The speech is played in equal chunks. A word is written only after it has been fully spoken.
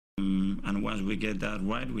And once we get that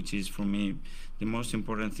right, which is for me the most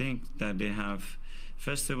important thing, that they have,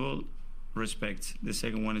 first of all, respect. The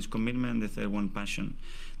second one is commitment. The third one, passion.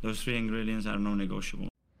 Those three ingredients are non-negotiable.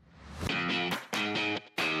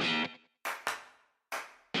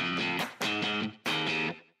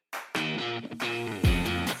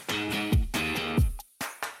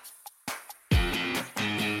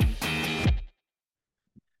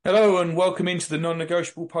 Hello and welcome into the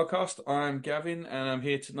Non-Negotiable podcast. I'm Gavin and I'm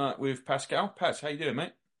here tonight with Pascal. Pas, how you doing,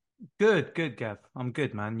 mate? Good, Gav. I'm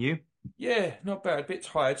good, man. You? Yeah, not bad. A bit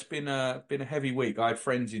tired. It's been a heavy week. I had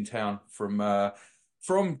friends in town from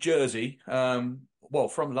Jersey, well,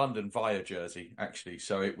 from London via Jersey actually.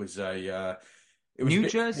 So it was a New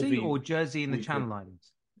bit Jersey heavy or Jersey in the weekend. Channel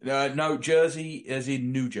Islands? No, Jersey, as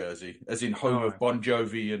in New Jersey, as in home All of right. Bon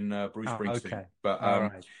Jovi and Bruce Oh, Springsteen. okay. But All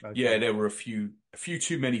right. yeah, Okay. there were a few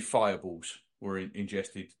too many fireballs were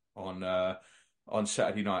ingested on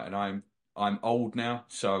Saturday night, and I'm old now,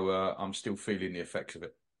 so I'm still feeling the effects of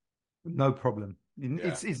it. No problem. Yeah,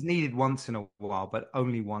 It's needed once in a while, but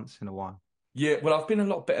only once in a while. yeah. Well, I've been a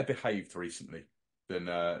lot better behaved recently than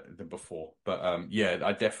before, but yeah,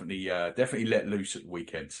 I definitely let loose at the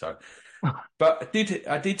weekend. So. But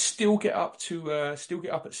I did still get up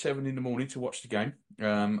at 7 in the morning to watch the game.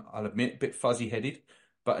 I'll admit, a bit fuzzy headed,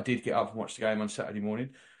 but I did get up and watch the game on Saturday morning.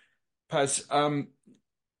 Paz,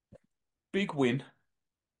 big win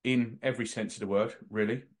in every sense of the word,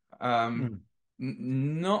 really. Mm.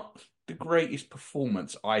 Not the greatest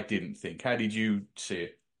performance, I didn't think. How did you see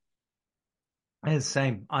it? It's the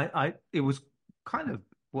same. It was kind of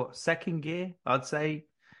what second gear, I'd say,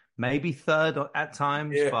 maybe third at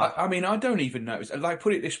times, Yeah, but I mean, I don't even know. Like,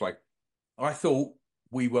 put it this way, I thought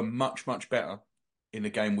we were much, much better in the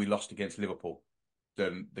game we lost against Liverpool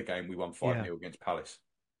than the game we won 5 yeah. nil against Palace.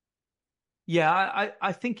 Yeah,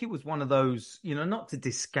 I think it was one of those, not to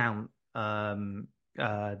discount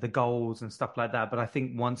the goals and stuff like that, but I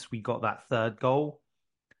think once we got that third goal,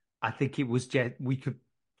 I think it was just we could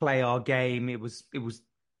play our game. It was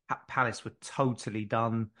Palace were totally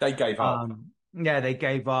done. They gave up. Yeah, they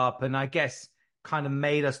gave up, and I guess kind of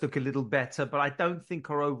made us look a little better, but I don't think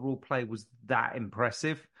our overall play was that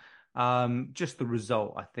impressive. Just the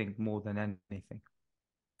result, I think, more than anything.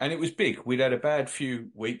 And it was big. We'd had a bad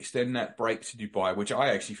few weeks, then that break to Dubai, which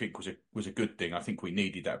I actually think was a good thing. I think we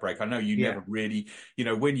needed that break. I know you never Yeah. really,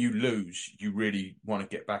 when you lose, you really want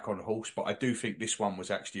to get back on the horse, but I do think this one was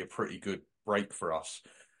actually a pretty good break for us.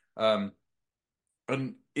 Um,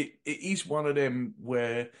 and it is one of them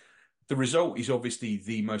where the result is obviously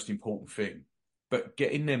the most important thing, but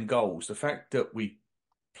getting them goals, the fact that we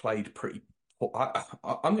played pretty.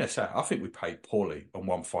 I'm going to say I think we played poorly and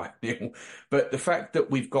won 5-0, but the fact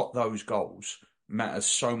that we've got those goals matters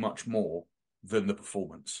so much more than the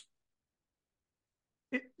performance.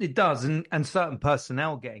 It does, and certain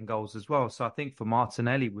personnel getting goals as well. So I think for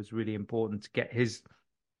Martinelli was really important to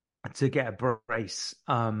get a brace,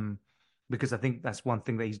 because I think that's one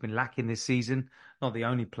thing that he's been lacking this season. Not the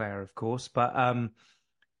only player, of course, but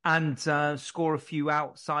and score a few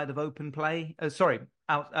outside of open play. Sorry,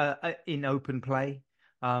 out in open play.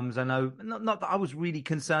 As I know, not that I was really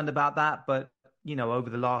concerned about that, but over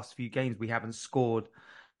the last few games we haven't scored,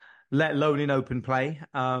 let alone in open play.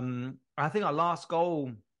 I think our last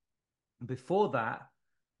goal before that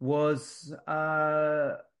was,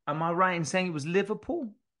 am I right in saying it was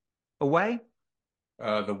Liverpool away?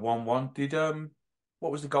 The 1-1 did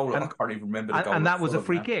what was the goal? I And can't even remember the and goal at that was a Fulham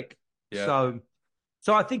free now. kick. Yeah.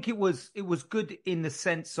 So I think it was good in the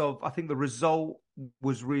sense of I think the result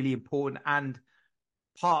was really important and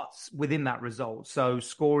parts within that result. So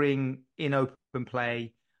scoring in open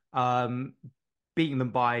play, um, beating them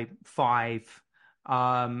by 5,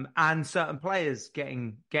 and certain players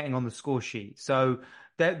getting on the score sheet. So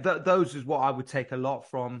those is what I would take a lot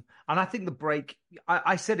from. And I think the break.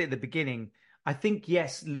 I said it at the beginning. I think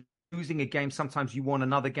yes, losing a game sometimes you want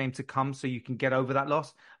another game to come so you can get over that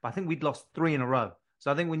loss. But I think we'd lost 3 in a row.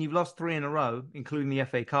 So I think when you've lost 3 in a row, including the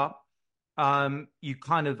FA Cup, you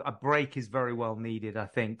kind of a break is very well needed. I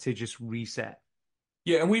think to just reset.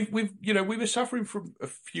 Yeah, and we were suffering from a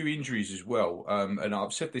few injuries as well. And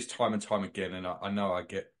I've said this time and time again, and I know I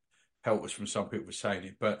get pelters from some people for saying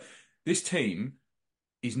it, but this team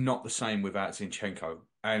is not the same without Zinchenko.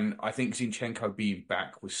 And I think Zinchenko being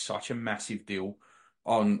back was such a massive deal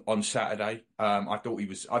on Saturday. I thought he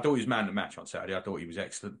was man of the match on Saturday. I thought he was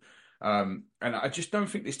excellent. And I just don't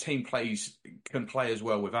think this team can play as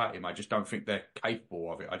well without him. I just don't think they're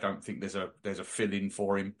capable of it. I don't think there's a fill in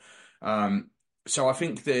for him. So I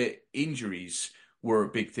think the injuries were a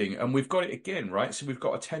big thing, and we've got it again, right? So we've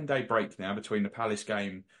got a 10-day break now between the Palace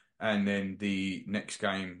game and then the next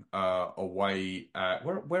game away at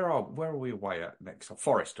where are we away at next?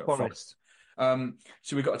 Forest. Forest.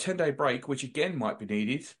 So we've got a 10-day break, which again might be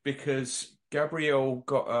needed because Gabriel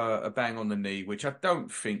got a bang on the knee, which I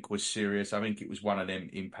don't think was serious. I think it was one of them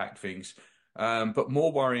impact things. But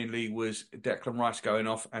more worryingly was Declan Rice going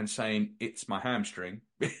off and saying, "It's my hamstring,"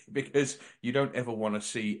 because you don't ever want to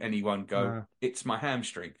see anyone go, No. "It's my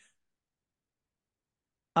hamstring."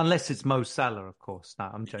 Unless it's Mo Salah, of course. No,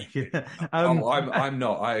 I'm joking. I'm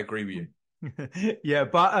not. I agree with you. Yeah,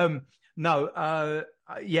 but no,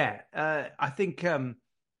 I think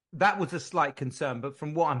that was a slight concern, but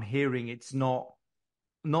from what I'm hearing, it's not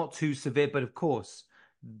too severe. But of course,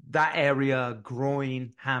 that area,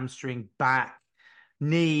 groin, hamstring, back,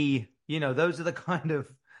 knee, those are the kind of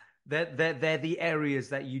they're the areas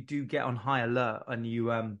that you do get on high alert, and you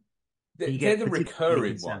They're get the particularly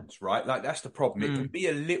recurring concerned. ones, right? Like that's the problem. It can Mm, be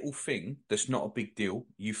a little thing that's not a big deal.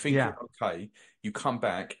 You think yeah. you're okay, you come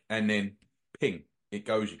back, and then ping, it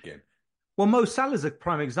goes again. Well, Mo Salah's a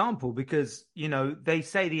prime example because, they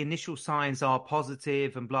say the initial signs are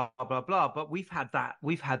positive and blah, blah, blah, but we've had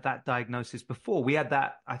that diagnosis before. We had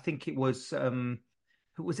that, I think it was, who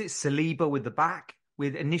was it, Saliba with the back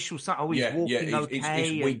with initial sign. Oh, he's Yeah, walking it's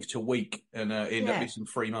okay. week to week, and end up Yeah, missing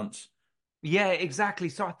 3 months. yeah, exactly.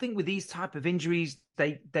 So I think with these type of injuries,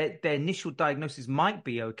 their initial diagnosis might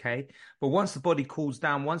be okay, but once the body cools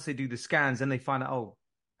down, once they do the scans, then they find out, oh,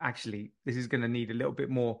 actually, this is going to need a little bit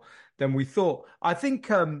more than we thought. I think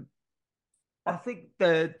we're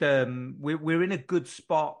in a good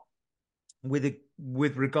spot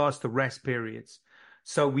with regards to rest periods.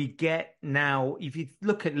 So we get now, if you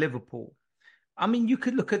look at Liverpool, I mean, you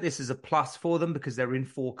could look at this as a plus for them because they're in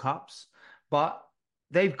 4 cups, but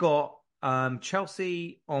they've got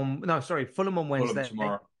Chelsea on, no, sorry, Fulham on Fulham Wednesday.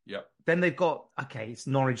 tomorrow. Yep. Then they've got, okay, it's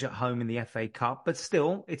Norwich at home in the FA Cup, but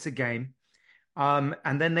still, it's a game.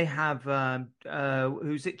 And then they have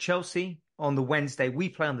who's it? Chelsea on the Wednesday. We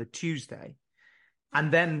play on the Tuesday, and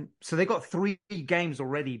then so they got 3 games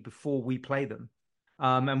already before we play them,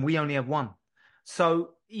 and we only have one.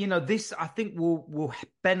 So this I think will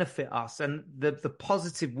benefit us, and the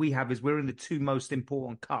positive we have is we're in the 2 most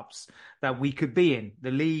important cups that we could be in,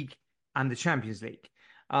 the league and the Champions League.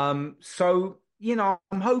 So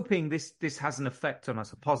I'm hoping this has an effect on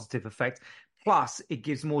us, a positive effect. Plus, it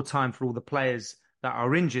gives more time for all the players that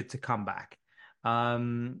are injured to come back,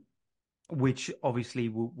 which obviously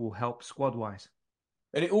will help squad wise.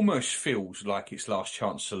 And it almost feels like it's last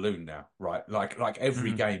chance saloon now, right? Like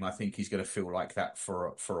every Mm. game, I think he's going to feel like that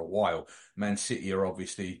for a while. Man City are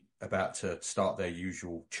obviously about to start their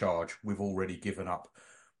usual charge. We've already given up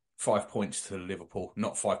 5 points to Liverpool.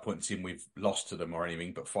 Not 5 points in we've lost to them or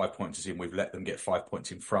anything, but 5 points in we've let them get 5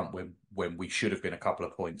 points in front when we should have been a couple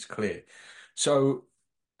of points clear. So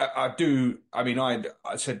I do. I mean, I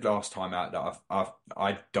said last time out that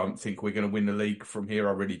I don't think we're going to win the league from here.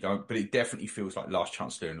 I really don't. But it definitely feels like last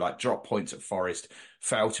chance doing. Like drop points at Forest,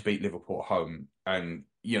 fail to beat Liverpool at home, and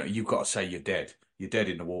you've got to say you're dead. You're dead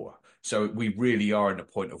in the water. So we really are in the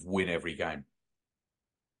point of win every game.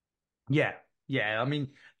 Yeah, yeah. I mean,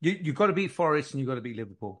 you've got to beat Forest and you've got to beat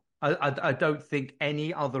Liverpool. I don't think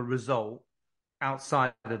any other result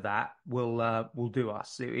outside of that will do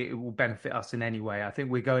us. It will benefit us in any way. I think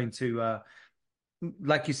we're going to,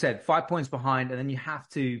 like you said, 5 points behind, and then you have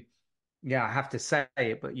to, yeah, I have to say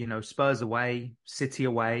it, but Spurs away, City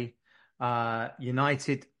away,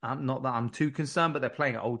 United. Not that I'm too concerned, but they're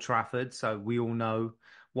playing at Old Trafford, so we all know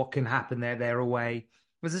what can happen there. They're away.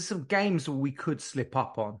 There's some games where we could slip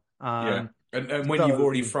up on. Yeah. And when you've So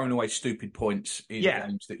already thrown away stupid points in yeah,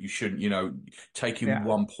 games that you shouldn't, taking yeah.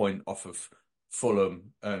 1 point off of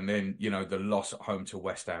Fulham and then, the loss at home to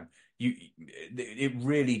West Ham, it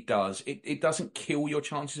really does. It doesn't kill your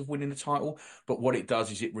chances of winning the title, but what it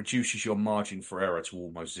does is it reduces your margin for error to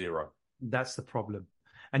almost zero. That's the problem.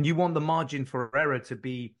 And you want the margin for error to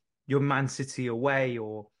be your Man City away,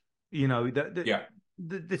 or Yeah.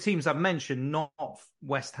 the teams I've mentioned, not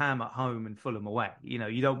West Ham at home and Fulham away.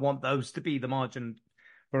 You don't want those to be the margin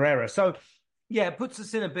for error. So yeah, it puts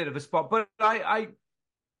us in a bit of a spot. But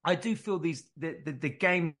I do feel the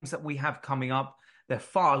games that we have coming up, they're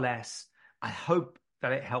far less. I hope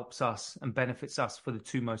that it helps us and benefits us for the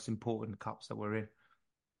 2 most important cups that we're in.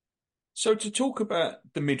 So to talk about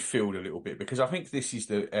the midfield a little bit, because I think this is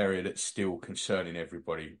the area that's still concerning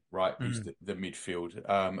everybody, right? Is Mm. the midfield.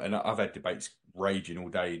 And I've had debates raging all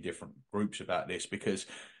day in different groups about this because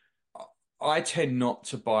I tend not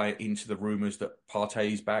to buy into the rumours that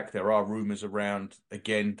Partey's back. There are rumours around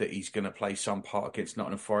again that he's going to play some part against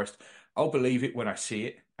Nottingham Forest. I'll believe it when I see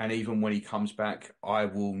it, and even when he comes back, I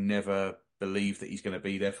will never believe that he's going to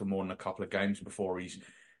be there for more than a couple of games before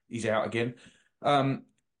he's out again.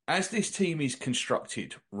 As this team is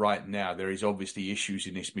constructed right now, there is obviously issues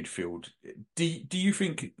in this midfield. Do you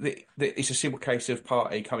think that it's a simple case of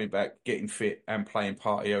Partey coming back, getting fit, and playing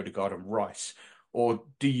Partey, Odegaard, and Rice? Or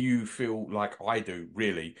do you feel like I do,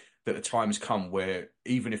 really, that the time has come where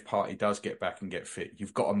even if Partey does get back and get fit,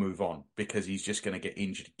 you've got to move on because he's just going to get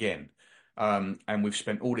injured again? And we've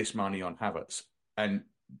spent all this money on Havertz, and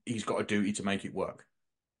he's got a duty to make it work.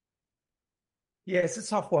 Yeah, it's a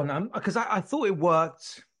tough one because I thought it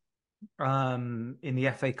worked in the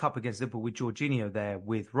FA Cup against Liverpool with Jorginho there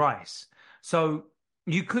with Rice. So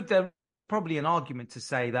you could, there probably an argument to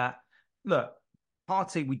say that, look,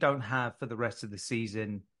 Partey we don't have for the rest of the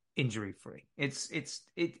season injury free.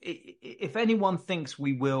 If anyone thinks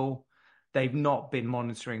we will, they've not been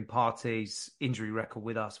monitoring Partey's injury record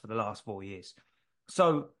with us for the last 4 years.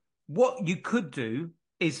 So what you could do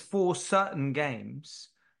is for certain games,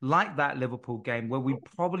 like that Liverpool game, where we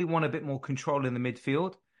probably want a bit more control in the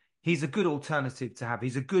midfield, he's a good alternative to have.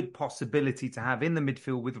 He's a good possibility to have in the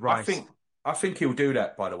midfield with Rice. I think he'll do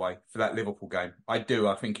that, by the way, for that Liverpool game. I do.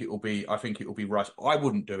 I think it will be Rice. I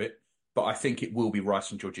wouldn't do it, but I think it will be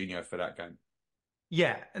Rice and Jorginho for that game.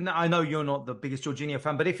 Yeah, and I know you're not the biggest Jorginho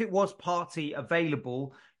fan, but if it was Partey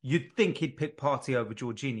available, you'd think he'd pick Partey over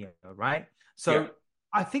Jorginho, right? So yeah.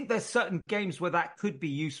 I think there's certain games where that could be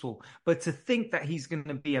useful, but to think that he's going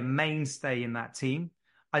to be a mainstay in that team,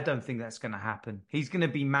 I don't think that's going to happen. He's going to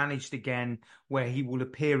be managed again where he will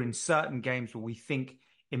appear in certain games where we think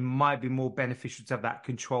it might be more beneficial to have that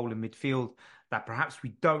control in midfield that perhaps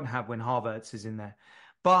we don't have when Havertz is in there.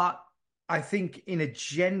 But I think in a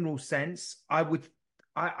general sense, I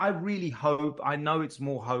really hope, I know it's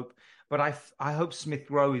more hope, but I hope Smith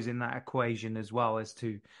Rowe is in that equation as well as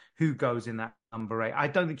to who goes in that number 8. I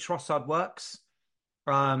don't think Trossard works.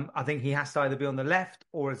 I think he has to either be on the left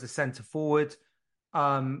or as a centre forward.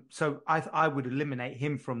 So I would eliminate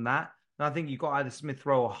him from that. And I think you've got either Smith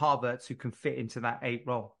Rowe or Havertz who can fit into that 8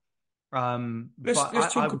 role.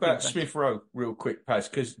 Let's talk about Smith Rowe real quick, Paz,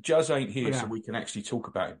 because Juz ain't here, so we can actually talk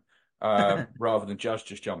about him rather than Juz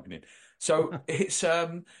just jumping in. So it's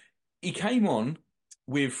he came on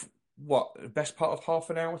with the best part of half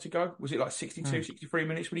an hour to go. Was it like 62, 63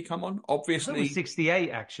 minutes when he come on? Obviously, it was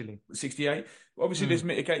 68 actually. 68. Obviously, there's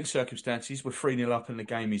mitigating circumstances. We're 3-0 up and the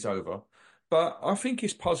game is over. But I think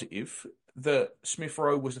it's positive that Smith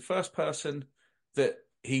Rowe was the first person that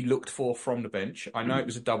he looked for from the bench. I know it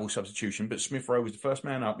was a double substitution, but Smith Rowe was the first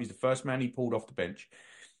man up. He's the first man he pulled off the bench.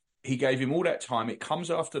 He gave him all that time. It comes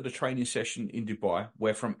after the training session in Dubai,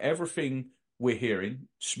 where from everything we're hearing,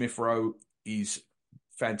 Smith Rowe is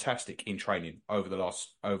fantastic in training over the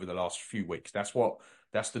last few weeks. That's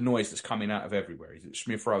the noise that's coming out of everywhere. Is that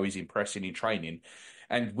Smith Rowe is impressing in training,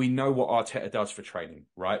 and we know what Arteta does for training,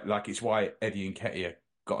 right? Like it's why Eddie Nketiah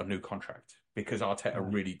got a new contract, because Arteta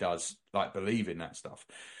really does believe in that stuff.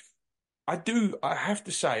 I have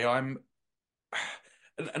to say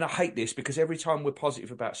and I hate this because every time we're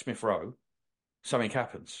positive about Smith Rowe, something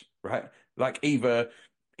happens, right? Like either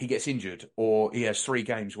he gets injured or he has 3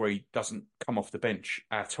 games where he doesn't come off the bench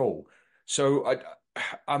at all. So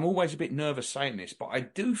I'm always a bit nervous saying this, but I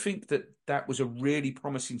do think that was a really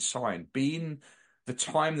promising sign, being the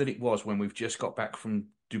time that it was when we've just got back from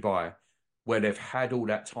Dubai, where they've had all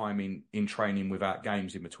that time in training without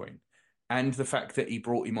games in between. And the fact that he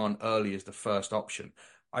brought him on early as the first option.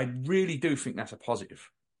 I really do think that's a positive.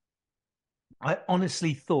 I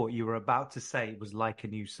honestly thought you were about to say it was like a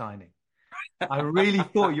new signing. I really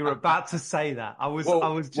thought you were about to say that. I was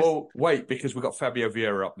just... Well, wait, because we've got Fabio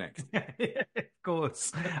Vieira up next. Of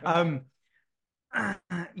course.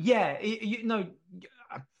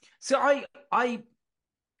 So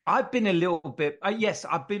I've been a little bit...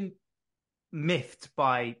 I've been miffed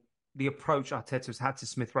by the approach Arteta's had to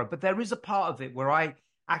Smith Rowe, but there is a part of it where I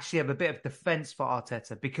actually have a bit of defense for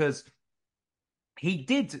Arteta because he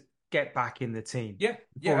did get back in the team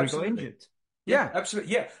before he got injured. Yeah,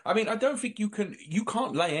 absolutely. Yeah. I mean, I don't think you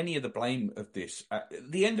can't lay any of the blame of this. At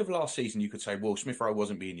the end of last season, you could say, well, Smith Rowe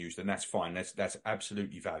wasn't being used, and that's fine. That's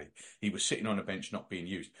absolutely valid. He was sitting on a bench not being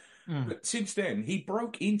used. But since then, he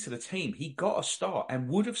broke into the team. He got a start and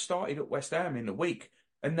would have started at West Ham in the week.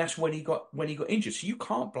 And that's when he got injured. So you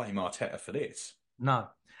can't blame Arteta for this. No.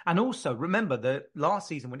 And also, remember that last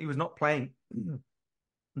season when he was not playing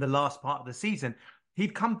the last part of the season,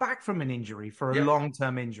 he'd come back from an injury for a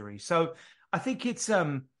long-term injury. So I think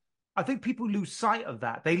I think people lose sight of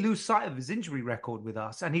that. They lose sight of his injury record with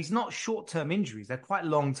us. And he's not short-term injuries. They're quite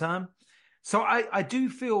long-term. So I do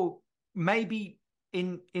feel maybe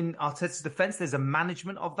in Arteta's defense, there's a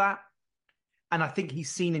management of that. And I think he's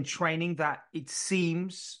seen in training that it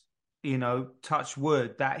seems, touch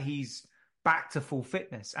wood, that he's back to full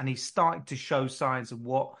fitness and he's starting to show signs of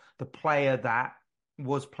what the player that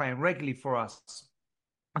was playing regularly for us.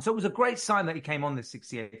 And so it was a great sign that he came on the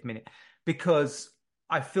 68th minute, because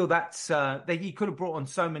I feel that he could have brought on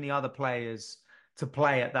so many other players to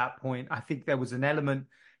play at that point. I think there was an element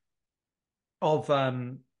of,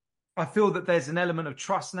 I feel that there's an element of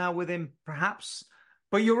trust now with him, perhaps.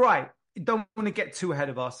 But you're right. Don't want to get too ahead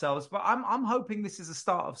of ourselves, but I'm hoping this is a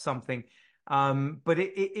start of something. But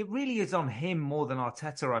it really is on him more than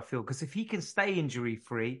Arteta, I feel, because if he can stay injury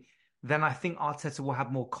free, then I think Arteta will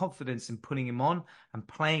have more confidence in putting him on and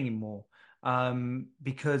playing him more.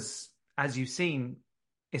 Because as you've seen,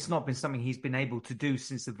 it's not been something he's been able to do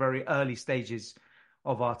since the very early stages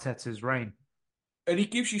of Arteta's reign. And he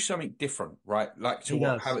gives you something different, right? Like to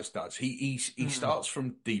what Havertz does. He starts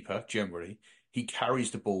from deeper generally. He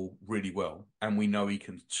carries the ball really well, and we know he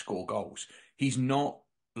can score goals. He's not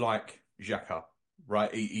like Xhaka, right?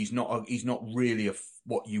 He's not really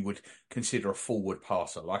what you would consider a forward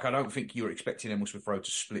passer. Like, I don't think you're expecting Emile Smith Rowe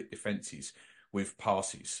to split defenses with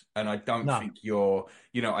passes, and I don't think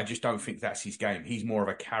I just don't think that's his game. He's more of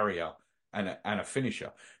a carrier and a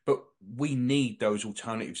finisher. But we need those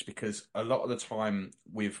alternatives, because a lot of the time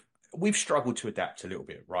we've struggled to adapt a little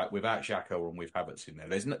bit, right? Without Xhaka and with Havertz in there,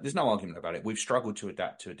 there's no argument about it. We've struggled to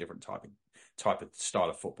adapt to a different type of style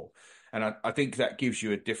of football, and I think that gives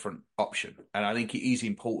you a different option. And I think it is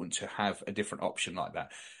important to have a different option like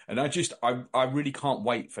that. And I really can't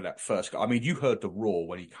wait for that first goal. I mean, you heard the roar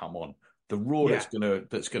when he come on, the roar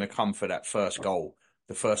that's gonna come for that first goal,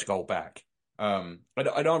 the first goal back. And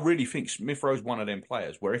I really think Smith Rowe's one of them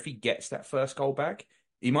players where if he gets that first goal back,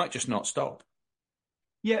 he might just not stop.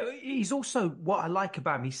 Yeah, he's also, what I like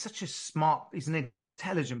about him, he's an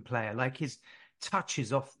intelligent player. Like his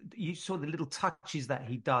touches off, you saw the little touches that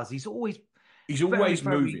he does. He's always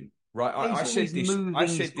moving, right? I said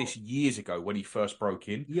this years ago when he first broke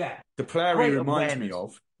in. Yeah. The player he reminds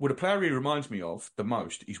me of the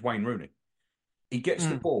most is Wayne Rooney. He gets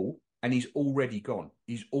the ball and he's already gone.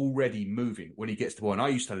 He's already moving when he gets the ball. And I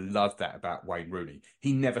used to love that about Wayne Rooney.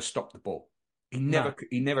 He never stopped the ball. He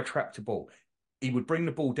never trapped the ball. He would bring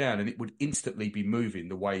the ball down and it would instantly be moving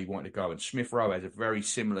the way he wanted to go. And Smith Rowe has a very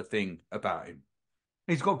similar thing about him.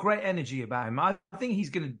 He's got great energy about him. I think he's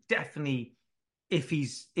going to definitely, if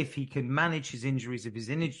he can manage his injuries, if his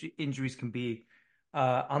injuries can be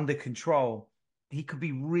under control, he could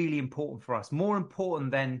be really important for us. More important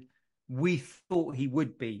than we thought he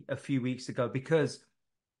would be a few weeks ago, because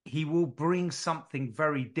he will bring something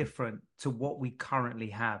very different to what we currently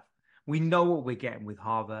have. We know what we're getting with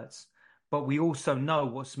Havertz, but we also know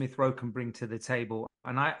what Smith Rowe can bring to the table.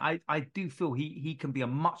 And I do feel he can be a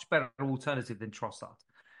much better alternative than Trossard.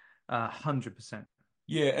 100%.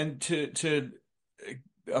 Yeah, and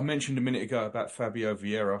I mentioned a minute ago about Fabio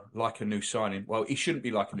Vieira, like a new signing. Well, he shouldn't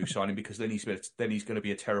be like a new signing, because then he's going to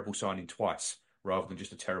be a terrible signing twice rather than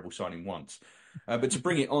just a terrible signing once. But to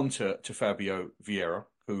bring it on to Fabio Vieira,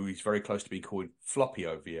 who is very close to being called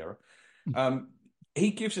Floppio Vieira,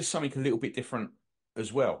 he gives us something a little bit different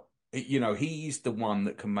as well. He's the one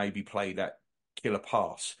that can maybe play that killer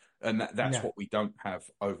pass, and that's what we don't have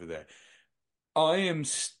over there. I am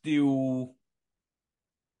still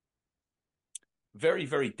very,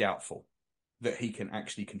 very doubtful that he can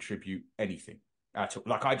actually contribute anything at all.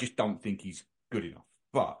 Like, I just don't think he's good enough.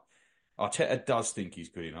 But Arteta does think he's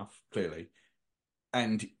good enough, clearly.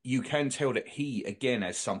 And you can tell that he, again,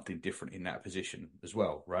 has something different in that position as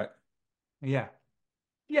well, right? Yeah.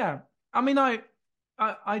 Yeah. I mean, I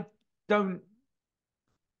don't...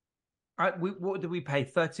 what did we pay?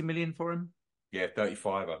 30 million for him? Yeah,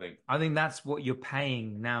 35, I think. I think that's what you're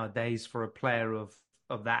paying nowadays for a player of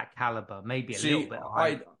that caliber. Maybe a little bit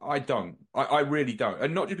higher. I don't. I really don't.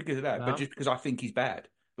 And not just because of that, but just because I think he's bad.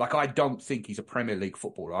 Like, I don't think he's a Premier League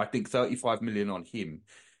footballer. I think 35 million on him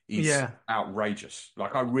is outrageous.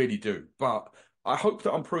 Like, I really do. But I hope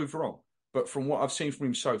that I'm proved wrong. But from what I've seen from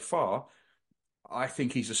him so far, I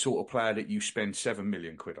think he's the sort of player that you spend 7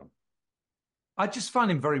 million quid on. I just find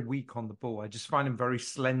him very weak on the ball. I just find him very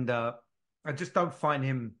slender. I just don't find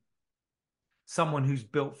him someone who's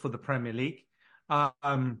built for the Premier League.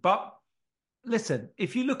 But listen,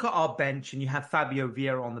 if you look at our bench and you have Fabio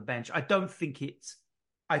Vieira on the bench, I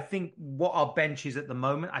think what our bench is at the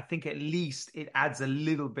moment, I think at least it adds a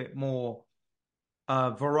little bit more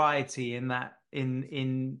variety in that,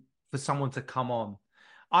 for someone to come on.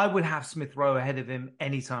 I would have Smith Rowe ahead of him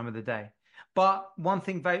any time of the day. But one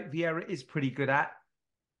thing Vieira is pretty good at,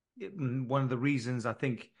 one of the reasons I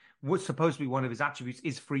think what's supposed to be one of his attributes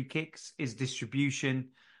is free kicks, is distribution.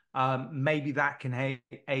 Maybe that can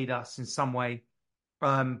aid us in some way.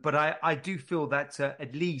 But I do feel that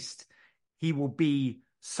at least he will be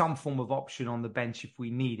some form of option on the bench if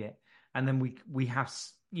we need it. And then we have,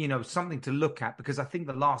 something to look at, because I think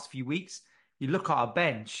the last few weeks, you look at our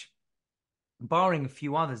bench, barring a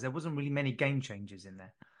few others, there wasn't really many game changers in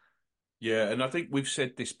there. Yeah, and I think we've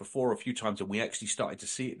said this before a few times, and we actually started to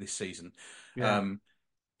see it this season. Yeah.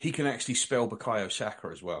 He can actually spell Bukayo Saka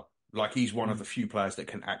as well. Like, he's one of the few players that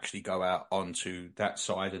can actually go out onto that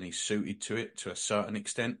side, and he's suited to it to a certain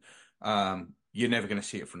extent. You're never going to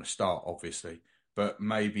see it from the start, obviously, but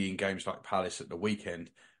maybe in games like Palace at the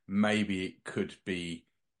weekend, maybe it could be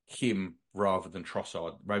him rather than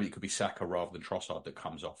Trossard. Maybe it could be Saka rather than Trossard that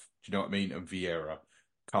comes off. Do you know what I mean? And Vieira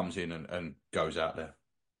comes in and goes out there.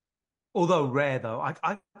 Although rare, though,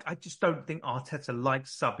 I just don't think Arteta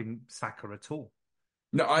likes subbing Saka at all.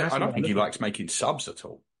 No, I don't think he likes making subs at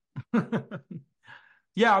all.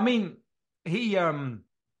 Yeah, I mean,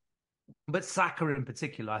 but Saka in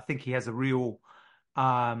particular, I think he has a real,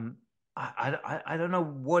 I don't know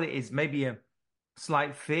what it is, maybe a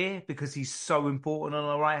slight fear, because he's so important on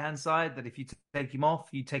the right-hand side that if you take him off,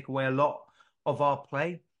 you take away a lot of our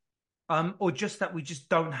play. Or just that we just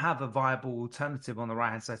don't have a viable alternative on the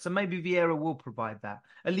right-hand side. So maybe Vieira will provide that,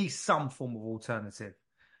 at least some form of alternative,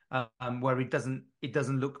 where it doesn't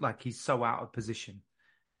look like he's so out of position.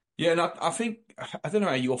 Yeah, and I think I don't know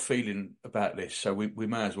how you're feeling about this, so I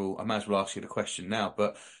may as well ask you the question now.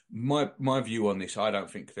 But my view on this, I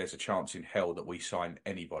don't think there's a chance in hell that we sign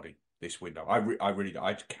anybody this window. I really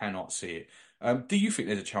cannot see it. Do you think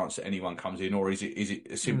there's a chance that anyone comes in, or is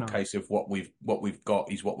it a simple case of what we've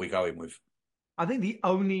got is what we're going with? I think the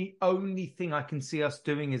only thing I can see us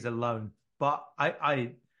doing is a loan, but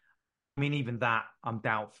I mean, even that I'm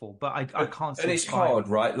doubtful. But I can't see. And it's hard,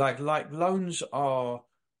 right? Like loans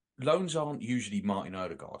aren't usually Martin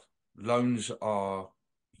Odegaard. Loans are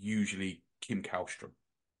usually Kim Kallstrom.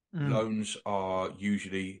 Loans are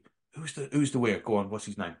usually who's the winger? Go on, what's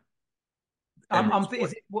his name?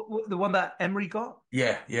 Is it the one that Emery got?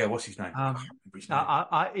 Yeah. What's his name? I can't remember his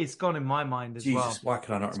name. It's gone in my mind as Jesus, well. why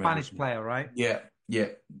can I not remember? Spanish player, right? Yeah.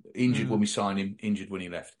 Injured when we signed him, injured when he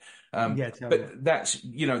left. But that's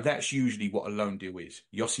usually what a loan deal is.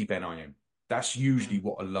 Yossi Benayoun. That's usually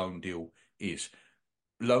what a loan deal is.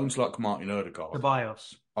 Loans like Martin Odegaard.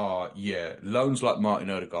 Ceballos. Loans like Martin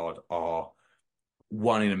Odegaard are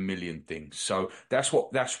 1 in a million things. So that's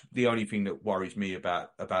the only thing that worries me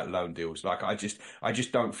about loan deals. Like I just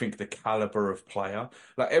don't think the caliber of player.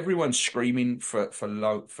 Like everyone's screaming for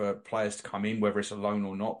players to come in, whether it's a loan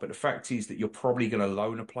or not. But the fact is that you're probably going to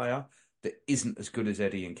loan a player that isn't as good as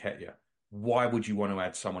Eddie Nketiah. Why would you want to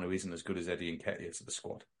add someone who isn't as good as Eddie Nketiah to the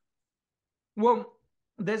squad? Well,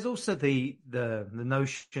 there's also the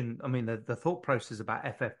notion. I mean, the thought process about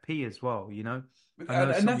FFP as well.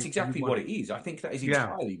 And that's exactly what it is. I think that is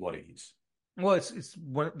entirely what it is. Well, it's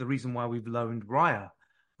the reason why we've loaned Raya.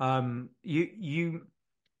 You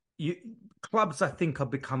clubs, I think, are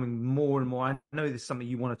becoming more and more. I know this is something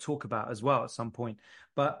you want to talk about as well at some point,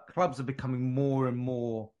 but clubs are becoming more and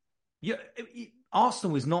more.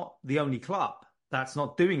 Arsenal is not the only club that's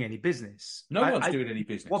not doing any business. No one's doing any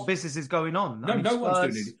business. What business is going on? No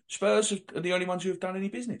one's doing it. Spurs are the only ones who have done any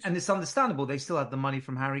business. And it's understandable. They still had the money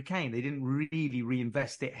from Harry Kane. They didn't really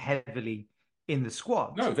reinvest it heavily in the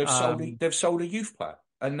squad. No, they've sold a youth player.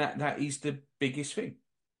 And that is the biggest thing.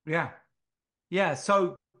 Yeah.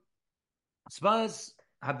 So Spurs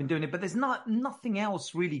have been doing it, but there's nothing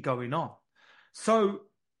else really going on. So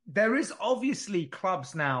there is obviously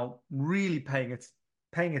clubs now really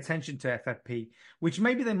paying attention to FFP, which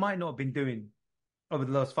maybe they might not have been doing over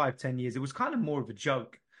the last 5-10 years. It was kind of more of a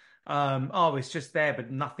joke. It's just there,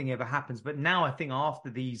 but nothing ever happens. But now I think after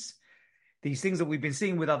these things that we've been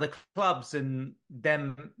seeing with other clubs and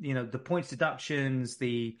them, the points deductions,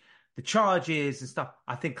 the charges and stuff,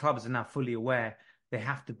 I think clubs are now fully aware they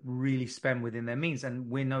have to really spend within their means. And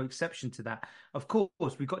we're no exception to that. Of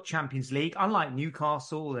course, we've got Champions League, unlike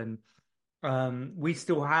Newcastle, and we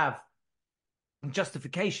still have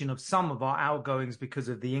justification of some of our outgoings because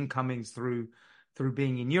of the incomings through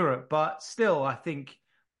being in Europe. But still, I think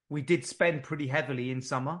we did spend pretty heavily in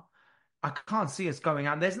summer. I can't see us going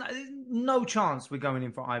out. There's no chance we're going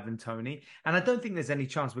in for Ivan Toney. And I don't think there's any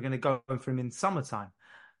chance we're going to go for him in summertime.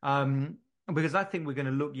 Because I think we're going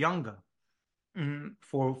to look younger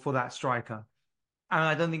for that striker. And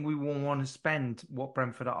I don't think we will want to spend what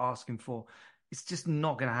Brentford are asking for. It's just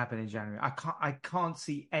not going to happen in January. I can't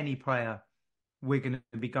see any player we're going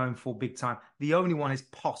to be going for big time. The only one is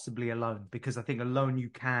possibly a loan, because I think a loan you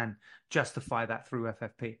can justify that through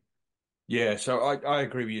FFP. Yeah, so I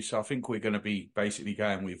agree with you. So I think we're going to be basically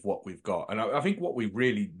going with what we've got. And I think what we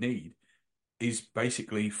really need is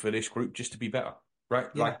basically for this group just to be better, right?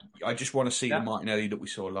 Yeah, Like, I just want to see the yeah, Martinelli that we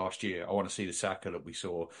saw last year. I want to see the Saka that we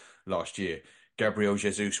saw last year. Gabriel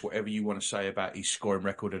Jesus, whatever you want to say about his scoring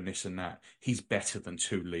record and this and that, he's better than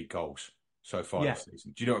 2 league goals so far yeah, this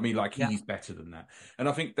season. Do you know what I mean? Like, yeah. he's better than that. And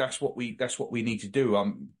I think that's what we need to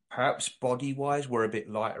do. Perhaps body wise, we're a bit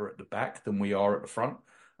lighter at the back than we are at the front.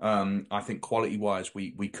 I think quality wise,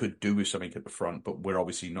 we could do with something at the front, but we're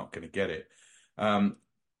obviously not going to get it. Um,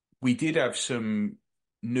 we did have some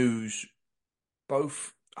news,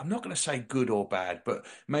 both, I'm not going to say good or bad, but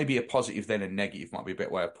maybe a positive then a negative might be a better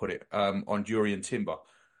way to put it, on Jurriën Timber.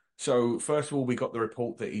 So, first of all, we got the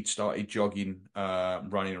report that he'd started jogging,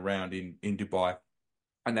 running around in Dubai,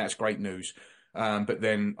 and that's great news. But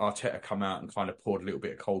then Arteta come out and kind of poured a little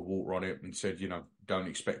bit of cold water on it and said, don't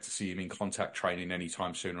expect to see him in contact training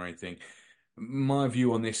anytime soon or anything. My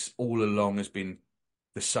view on this all along has been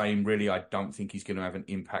the same, really. I don't think he's going to have an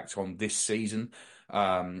impact on this season.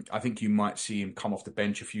 I think you might see him come off the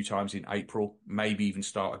bench a few times in April, maybe even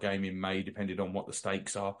start a game in May, depending on what the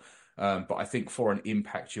stakes are. But I think for an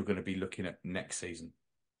impact, you're going to be looking at next season.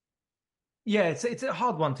 Yeah, it's a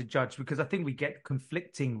hard one to judge because I think we get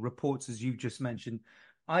conflicting reports, as you just mentioned.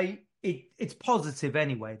 It's positive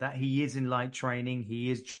anyway that he is in light training, he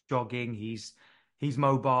is jogging, he's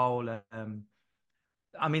mobile.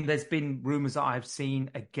 I mean, there's been rumors that I've seen.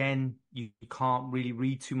 Again, you can't really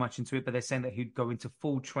read too much into it, but they're saying that he'd go into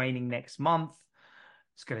full training next month.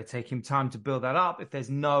 It's going to take him time to build that up. If there's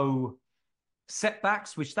no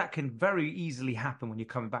setbacks, which that can very easily happen when you're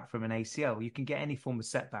coming back from an ACL, you can get any form of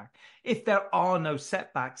setback. If there are no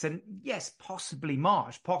setbacks, and yes, possibly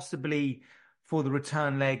March, possibly for the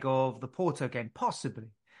return leg of the Porto game, possibly.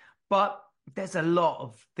 But there's a lot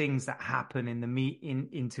of things that happen in in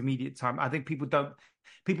intermediate time. I think people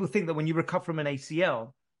think that when you recover from an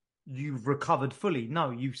ACL, you've recovered fully.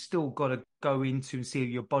 No, you've still got to go into and see how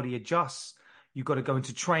your body adjusts. You've got to go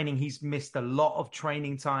into training. He's missed a lot of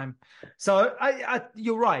training time. So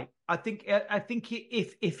you're right. I think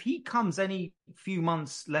if he comes any few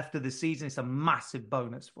months left of the season, it's a massive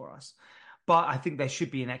bonus for us. But I think there should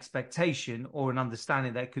be an expectation or an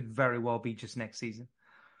understanding that it could very well be just next season.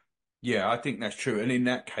 Yeah, I think that's true. And in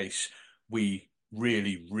that case, we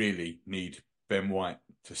really, really need Ben White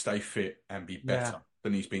to stay fit and be Yeah. better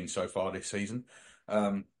than he's been so far this season.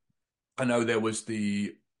 Um, I know there was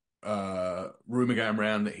the rumor going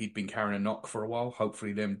around that he'd been carrying a knock for a while.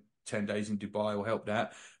 Hopefully, them 10 days in Dubai will help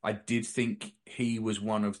that. I did think he was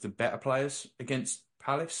one of the better players against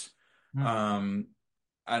Palace. Mm.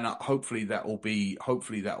 And hopefully that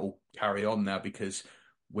will carry on now because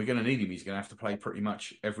we're going to need him. He's going to have to play pretty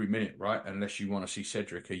much every minute, right? Unless you want to see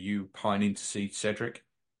Cedric. Are you pining to see Cedric?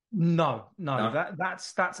 No, No?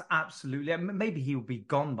 that's absolutely. Maybe he'll be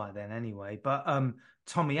gone by then anyway. But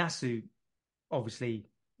Tomiyasu, obviously,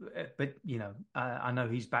 but I know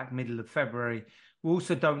he's back middle of February. We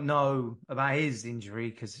also don't know about his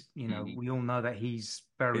injury because we all know that he's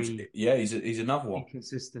very He's another one.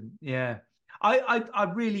 inconsistent. Yeah,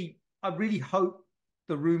 I really hope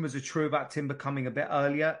the rumors are true about Timber coming a bit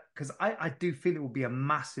earlier because I do feel it will be a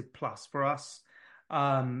massive plus for us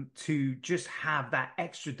to just have that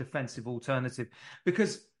extra defensive alternative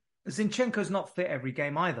because Zinchenko's not fit every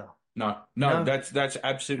game either. No, that's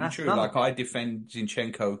absolutely That's true. another Like I defend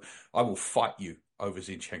Zinchenko, I will fight you over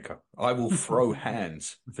Zinchenko. I will throw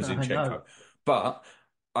hands for I know. Zinchenko. But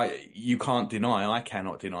you can't deny, I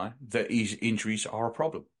cannot deny that his injuries are a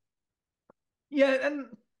problem. Yeah, and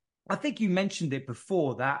I think you mentioned it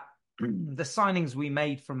before that the signings we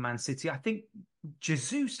made from Man City, I think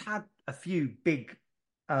Jesus had a few big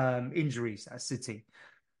injuries at City.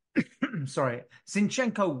 Sorry,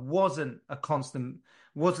 Zinchenko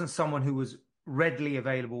wasn't someone who was readily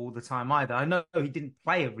available all the time either. I know he didn't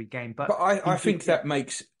play every game, but But I he think did. that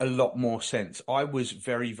makes a lot more sense. I was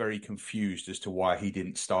very, very confused as to why he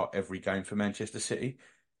didn't start every game for Manchester City.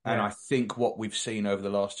 And I Yeah, think what we've seen over the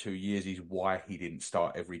last 2 years is why he didn't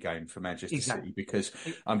start every game for Manchester City, exactly. because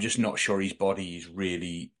I'm just not sure his body is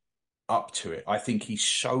really up to it. I think he's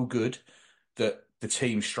so good that the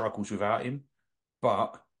team struggles without him,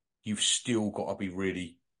 but you've still got to be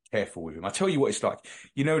really careful with him. I tell you what it's like.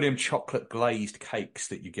 You know them chocolate glazed cakes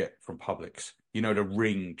that you get from Publix? You know the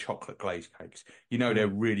ring chocolate glazed cakes? You know they're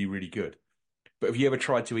Mm. really, really good. But have you ever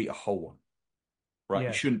tried to eat a whole one? Right, you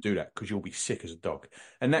Yeah. shouldn't do that because you'll be sick as a dog.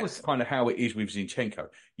 And that's Was kind of how it is with Zinchenko.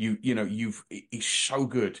 He's so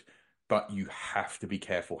good, but you have to be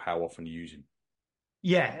careful how often you use him.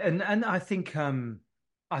 Yeah, and I think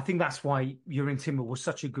that's why Timber was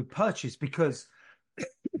such a good purchase because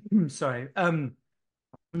sorry, not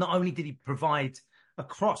only did he provide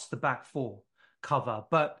across the back four cover,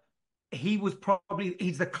 but he's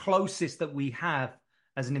the closest that we have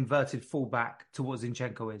as an inverted fullback to what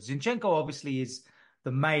Zinchenko is. Zinchenko obviously is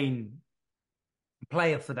the main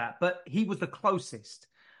player for that, but he was the closest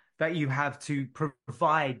that you have to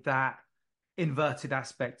provide that inverted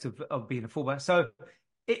aspect of being a fullback. So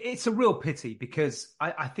it's a real pity because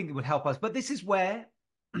I think it would help us. But this is where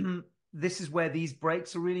these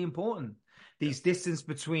breaks are really important. These distance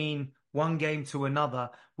between one game to another.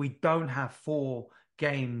 We don't have 4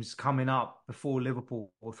 games coming up before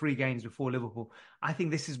Liverpool or 3 games before Liverpool. I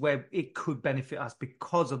think this is where it could benefit us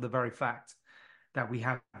because of the very fact that we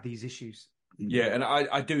have these issues. Yeah, and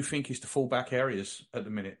I do think it's the fullback areas at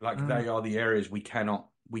the minute. Like they are the areas we cannot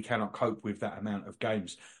cope with that amount of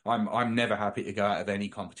games. I'm never happy to go out of any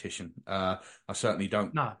competition. I certainly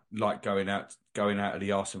don't like going out of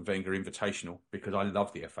the Arsene Wenger Invitational because I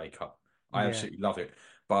love the FA Cup. I absolutely love it.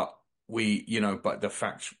 But but the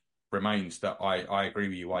fact remains that I agree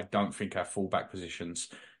with you. I don't think our fullback positions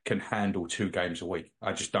can handle 2 games a week.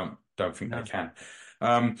 I just don't think they can.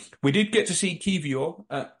 We did get to see Kiwior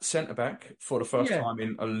at centre back for the first time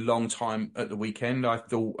in a long time at the weekend. I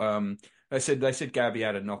thought they said Gabby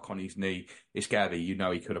had a knock on his knee. It's Gabby,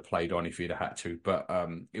 he could have played on if he'd have had to, but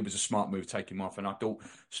it was a smart move to take him off. And I thought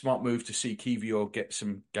smart move to see Kiwior get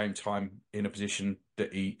some game time in a position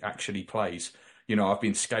that he actually plays. I've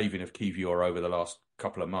been scathing of Kiwior over the last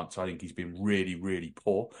couple of months. I think he's been really, really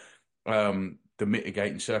poor. The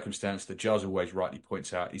mitigating circumstance that Juz always rightly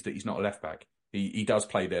points out is that he's not a left back. He does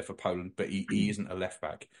play there for Poland, but he isn't a left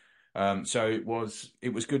back. So it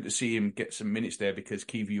was good to see him get some minutes there because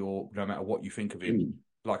Kiwior, no matter what you think of him,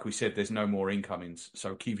 like we said, there's no more incomings.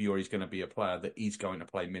 So Kiwior is going to be a player that is going to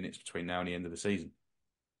play minutes between now and the end of the season.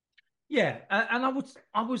 Yeah, and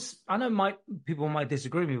I know people might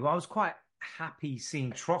disagree with me, but I was quite happy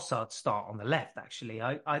seeing Trossard start on the left. Actually,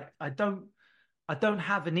 I don't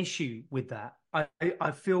have an issue with that.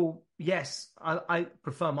 I feel I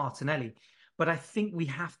prefer Martinelli. But I think we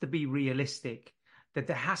have to be realistic that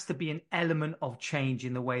there has to be an element of change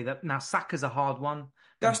in the way that now Saka's a hard one.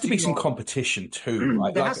 There has to be some competition too,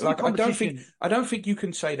 right? There has to be competition. I don't think you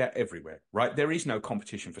can say that everywhere, right? There is no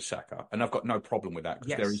competition for Saka, and I've got no problem with that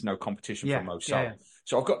because there is no competition for Mo Salah. Yeah.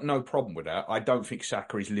 So I've got no problem with that. I don't think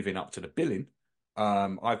Saka is living up to the billing.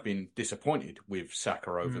 I've been disappointed with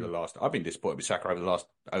Saka over the last. I've been disappointed with Saka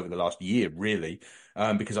over the last year, really,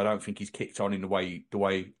 because I don't think he's kicked on in the way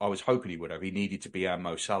I was hoping he would have. He needed to be our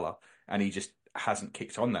Mo Salah, and he just hasn't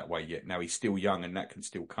kicked on that way yet. Now he's still young, and that can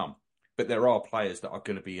still come. But there are players that are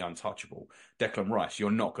going to be untouchable. Declan Rice,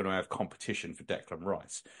 you're not going to have competition for Declan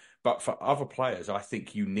Rice. But for other players, I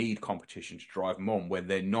think you need competition to drive them on when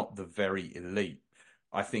they're not the very elite.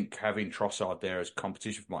 I think having Trossard there as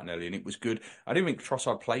competition for Martinelli, and it was good. I didn't think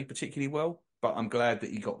Trossard played particularly well, but I'm glad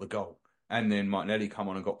that he got the goal. And then Martinelli come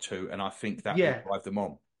on and got 2, and I think that will drive them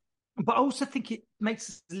on. But I also think it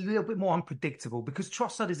makes it a little bit more unpredictable because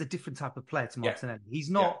Trossard is a different type of player to Martinelli. He's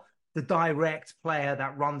not the direct player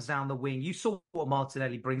that runs down the wing. You saw what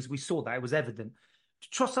Martinelli brings. We saw that. It was evident.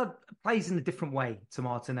 Trossard plays in a different way to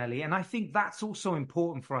Martinelli. And I think that's also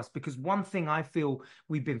important for us because one thing I feel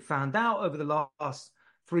we've been found out over the last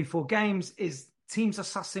 3-4 games is teams are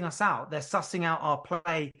sussing us out. They're sussing out our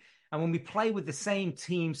play. And when we play with the same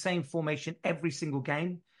team, same formation every single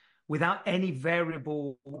game without any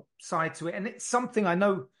variable side to it. And it's something I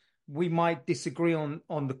know we might disagree on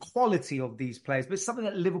the quality of these players, but it's something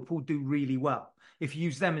that Liverpool do really well. If you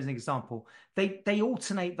use them as an example, they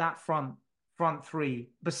alternate that front 3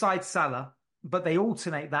 besides Salah, but they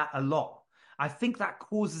alternate that a lot. I think that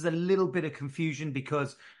causes a little bit of confusion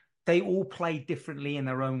because they all play differently in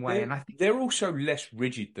their own way. And I think they're also less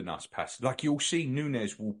rigid than us, Pas. Like you'll see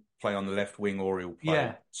Nunez will play on the left wing or he'll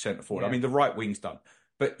play centre forward. I mean, the right wing's done.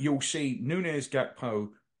 But you'll see Nunez, Gakpo,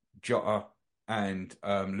 Jota and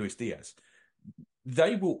Luis Diaz.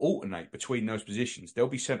 They will alternate between those positions. They'll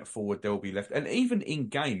be centre forward, they'll be left. And even in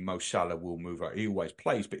game, Mo Salah will move over. He always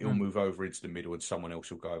plays, but he'll move over into the middle and someone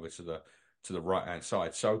else will go over to the right-hand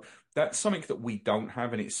side. So that's something that we don't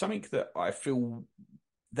have. And it's something that I feel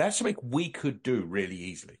that's something we could do really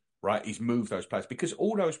easily, right? Is move those players because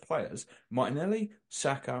all those players, Martinelli,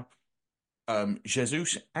 Saka,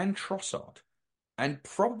 Jesus and Trossard, and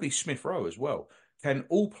probably Smith Rowe as well, can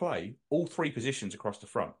all play all 3 positions across the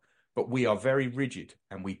front. But we are very rigid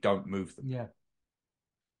and we don't move them.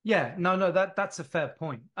 Yeah. No, that's a fair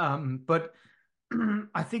point. But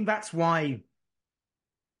I think that's why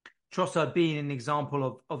Trossard being an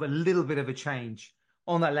example of a little bit of a change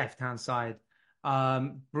on that left-hand side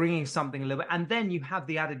bringing something a little bit, and then you have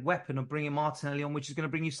the added weapon of bringing Martinelli on, which is going to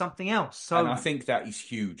bring you something else. So, and I think that is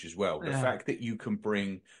huge as well. The Yeah. fact that you can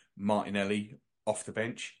bring Martinelli off the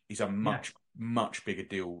bench is a much bigger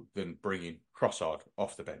deal than bringing Trossard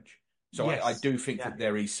off the bench. So Yes. I do think Yeah. that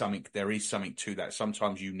there is something to that.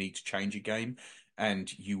 Sometimes you need to change a game,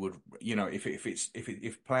 and you would,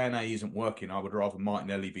 if plan A isn't working, I would rather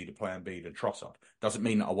Martinelli be the plan B than Trossard. Doesn't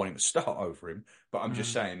mean that I want him to start over him, but I'm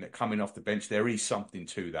just saying that coming off the bench, there is something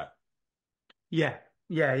to that. Yeah,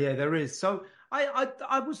 there is. So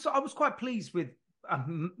I was quite pleased with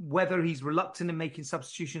whether he's reluctant in making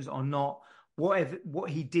substitutions or not. What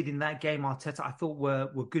he did in that game, Arteta, I thought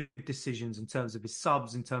were good decisions in terms of his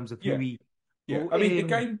subs, in terms of who he. Yeah, I mean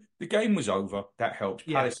the game was over. That helped.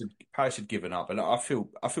 Yeah. Palace had given up, and I feel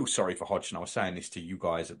sorry for Hodgson. I was saying this to you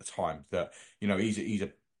guys at the time that he's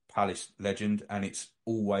a Palace legend, and it's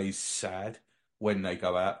always sad when they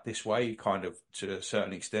go out this way. Kind of to a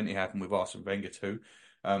certain extent, it happened with Arsene Wenger too.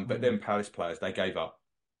 But then Palace players, they gave up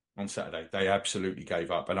on Saturday. They absolutely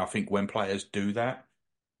gave up, and I think when players do that,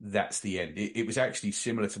 that's the end. It was actually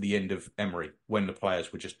similar to the end of Emery when the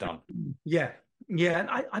players were just done. Yeah. And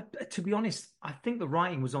I to be honest, I think the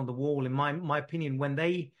writing was on the wall in my opinion when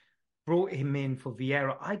they brought him in for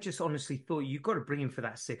Vieira. I just honestly thought you've got to bring him for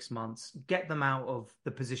that 6 months, get them out of the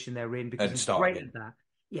position they're in, because he's great at that.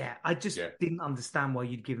 Yeah, I just didn't understand why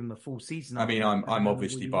you'd give him a full season. I mean, I'm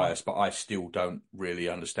obviously biased, but I still don't really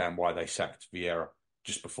understand why they sacked Vieira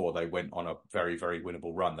just before they went on a very, very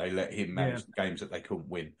winnable run. They let him manage the games that they couldn't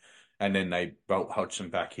win. And then they brought Hodgson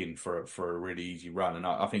back in for a really easy run, and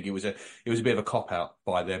I think it was a bit of a cop out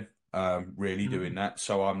by them, really doing that.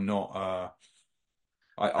 So I'm not.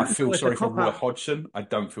 I feel sorry for Roy Hodgson. I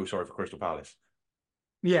don't feel sorry for Crystal Palace.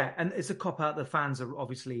 Yeah, and it's a cop out the fans are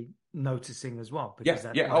obviously noticing as well. Because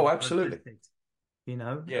Oh, absolutely.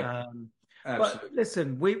 Yeah. Absolutely. But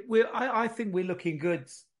listen, I think we're looking good.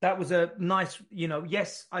 That was a nice,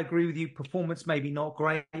 yes, I agree with you. Performance maybe not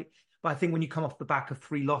great. But I think when you come off the back of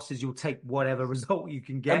 3 losses, you'll take whatever result you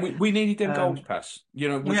can get. And we needed them goals, Pass.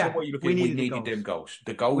 Whichever way you look at it, we needed them goals.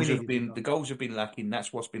 The goals have been lacking.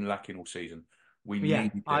 That's what's been lacking all season. We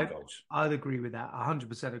needed them goals. I'd agree with that.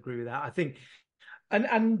 100% agree with that. I think,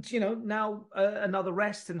 and now another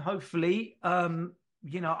rest, and hopefully, I'm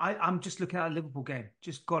just looking at a Liverpool game.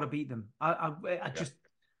 Just got to beat them. I just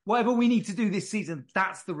whatever we need to do this season,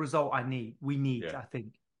 that's the result we need. I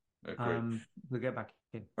think. We'll get back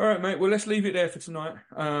in. All right, mate. Well, let's leave it there for tonight,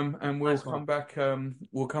 and we'll come back.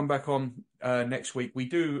 We'll come back on next week. I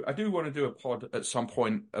do want to do a pod at some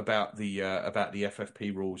point about the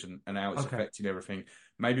FFP rules and how it's affecting everything.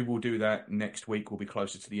 Maybe we'll do that next week. We'll be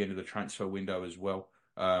closer to the end of the transfer window as well,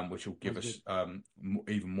 which will give us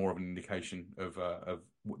even more of an indication of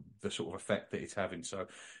the sort of effect that it's having. So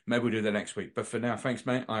maybe we'll do that next week. But for now, thanks,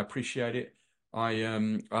 mate. I appreciate it.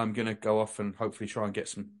 I'm going to go off and hopefully try and get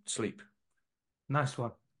some sleep. Nice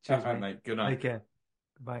one. Cheers, mate. Good night. Take care.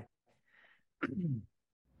 Goodbye.